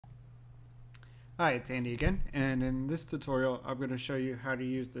Hi, it's Andy again, and in this tutorial I'm going to show you how to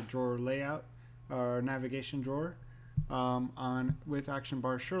use the drawer layout or navigation drawer with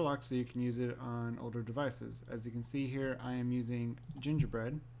ActionBarSherlock so you can use it on older devices. As you can see here, I am using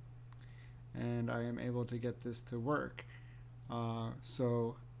Gingerbread and I am able to get this to work.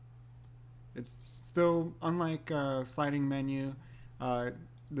 So it's still, unlike sliding menu,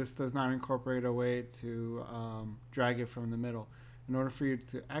 this does not incorporate a way to drag it from the middle. In order for you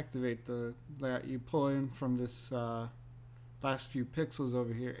to activate the layout, you pull in from this last few pixels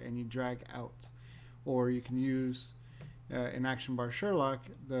over here and you drag out. Or you can use, in ActionBarSherlock,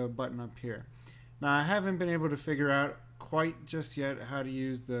 the button up here. Now I haven't been able to figure out quite just yet how to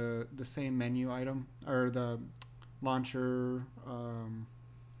use the same menu item, or the launcher,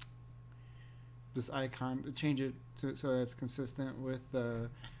 this icon, to change it so that it's consistent with the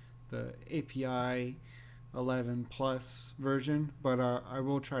API 11 plus version, but I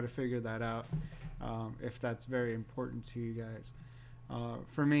will try to figure that out if that's very important to you guys.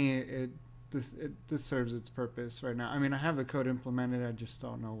 For me, this serves its purpose right now. I mean, I have the code implemented, I just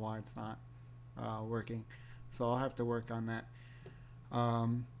don't know why it's not working, so I'll have to work on that.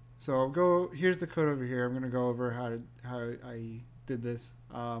 So I'll go, here's the code over here. I'm going to go over how I did this.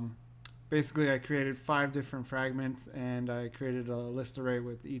 Basically, I created 5 different fragments and I created a list array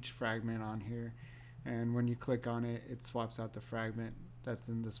with each fragment on here. And when you click on it, it swaps out the fragment that's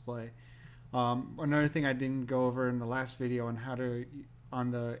in display. Another thing I didn't go over in the last video on how to, on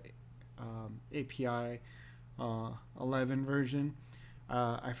the API 11 version,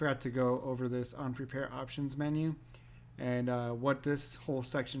 I forgot to go over this on prepare options menu. And what this whole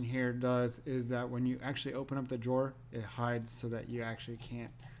section here does is that when you actually open up the drawer, it hides so that you actually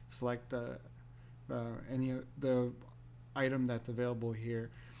can't select the item that's available here.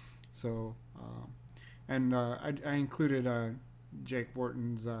 So I included Jake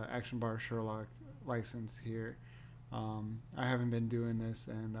Wharton's ActionBarSherlock license here. I haven't been doing this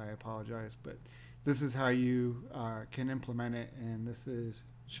and I apologize, but this is how you can implement it, and this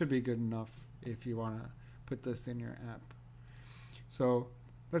should be good enough if you want to put this in your app. So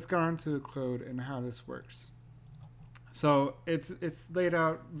let's go on to the code and how this works. So it's laid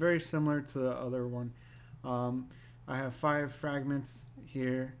out very similar to the other one. I have 5 fragments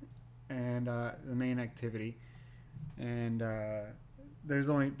here and the main activity, and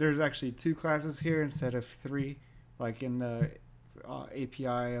there's actually 2 classes here instead of 3 like in the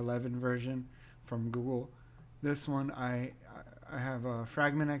API 11 version from Google. This one I have a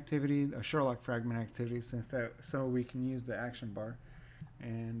fragment activity, a Sherlock fragment activity, so we can use the action bar,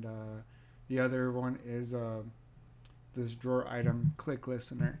 and the other one is this drawer item click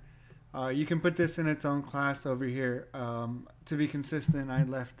listener. You can put this in its own class over here. To be consistent, I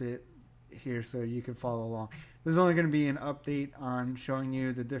left it here so you can follow along. There's only going to be an update on showing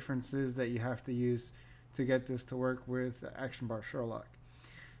you the differences that you have to use to get this to work with ActionBarSherlock.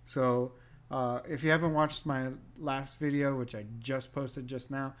 So if you haven't watched my last video, which I just posted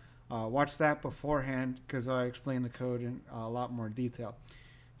just now, watch that beforehand because I explain the code in a lot more detail.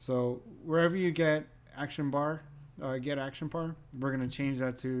 So wherever you get action bar, get action bar, we're going to change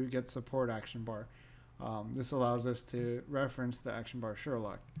that to get support action bar. This allows us to reference the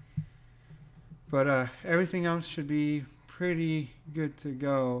ActionBarSherlock. But everything else should be pretty good to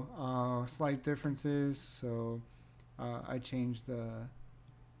go. Slight differences, so I changed the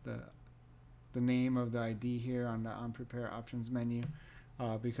name of the ID here on the on prepare options menu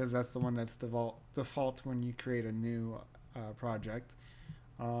because that's the one that's default when you create a new project.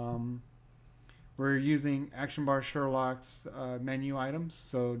 We're using ActionBarSherlock's menu items,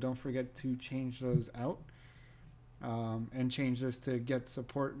 so don't forget to change those out. And change this to get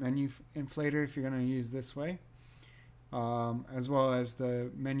support menu inflator if you're going to use this way. As well as the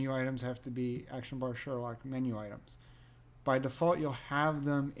menu items have to be ActionBarSherlock menu items. By default, you'll have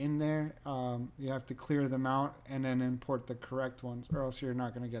them in there. You have to clear them out and then import the correct ones, or else you're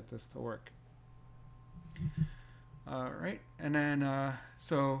not going to get this to work. Alright, and then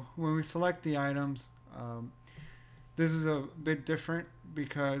so when we select the items, this is a bit different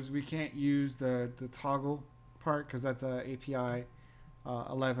because we can't use the toggle part because that's a API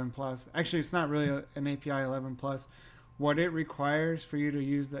 11 plus. Actually, it's not really an API 11 plus. What it requires for you to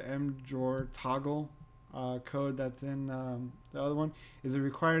use the mdrawer toggle code that's in the other one is it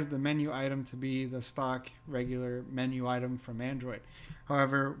requires the menu item to be the stock regular menu item from Android.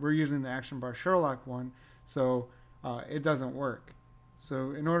 However, we're using the ActionBarSherlock one, so it doesn't work.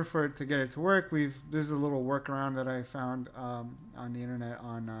 So in order for it to get it to work, there's a little workaround that I found on the internet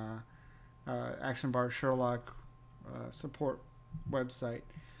on ActionBarSherlock support website,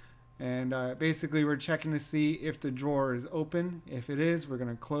 and basically we're checking to see if the drawer is open. If it is, we're going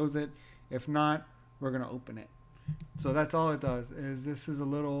to close it. If not, we're going to open it. So that's all it does. Is this is a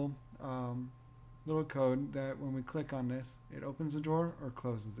little code that when we click on this, it opens the drawer or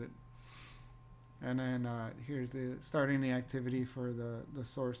closes it. And then here's the starting the activity for the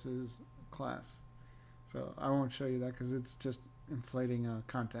sources class. So I won't show you that because it's just inflating a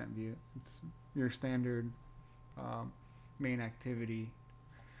content view. It's your standard main activity.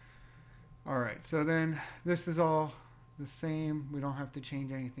 All right, so then this is all the same. We don't have to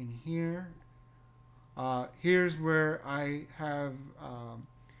change anything here. Here's where I have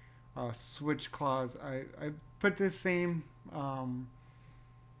a switch clause. I put this same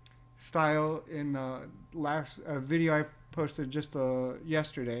style in the last video I posted just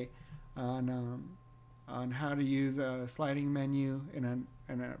yesterday on how to use a sliding menu in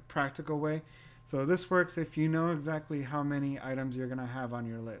a practical way. So this works if you know exactly how many items you're going to have on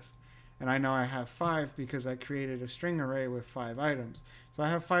your list. And I know I have 5 because I created a string array with 5 items. So I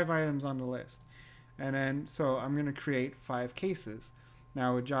have 5 items on the list. And then, so I'm going to create 5 cases.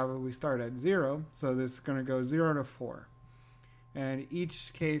 Now with Java, we start at 0. So this is going to go 0 to 4. And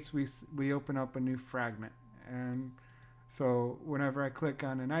each case, we open up a new fragment. And so whenever I click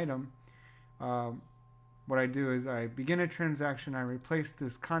on an item, what I do is I begin a transaction. I replace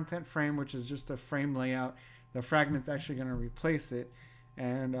this content frame, which is just a frame layout. The fragment's actually going to replace it.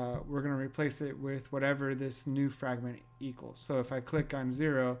 And we're going to replace it with whatever this new fragment equals. So if I click on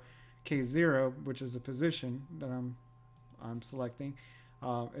 0, case 0, which is a position that I'm selecting,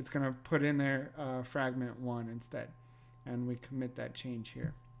 it's going to put in there fragment 1 instead. And we commit that change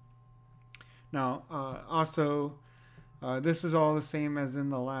here. Now, also, this is all the same as in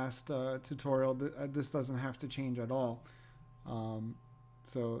the last tutorial. This doesn't have to change at all.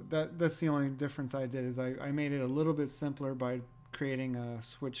 So that's the only difference I did is I made it a little bit simpler by creating a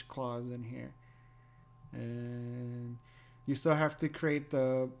switch clause in here. And you still have to create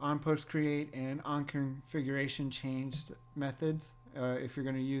the onPostCreate and onConfigurationChanged methods if you're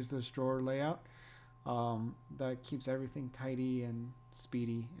going to use this drawer layout. That keeps everything tidy and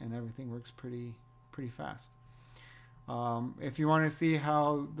speedy, and everything works pretty fast. If you want to see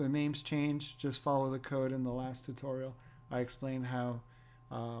how the names change, just follow the code in the last tutorial. I explained how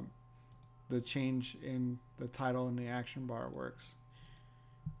the change in the title and the action bar works.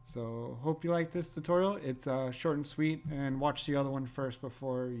 So hope you like this tutorial. It's short and sweet, and watch the other one first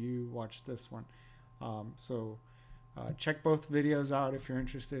before you watch this one. Check both videos out if you're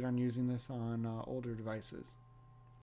interested on using this on older devices.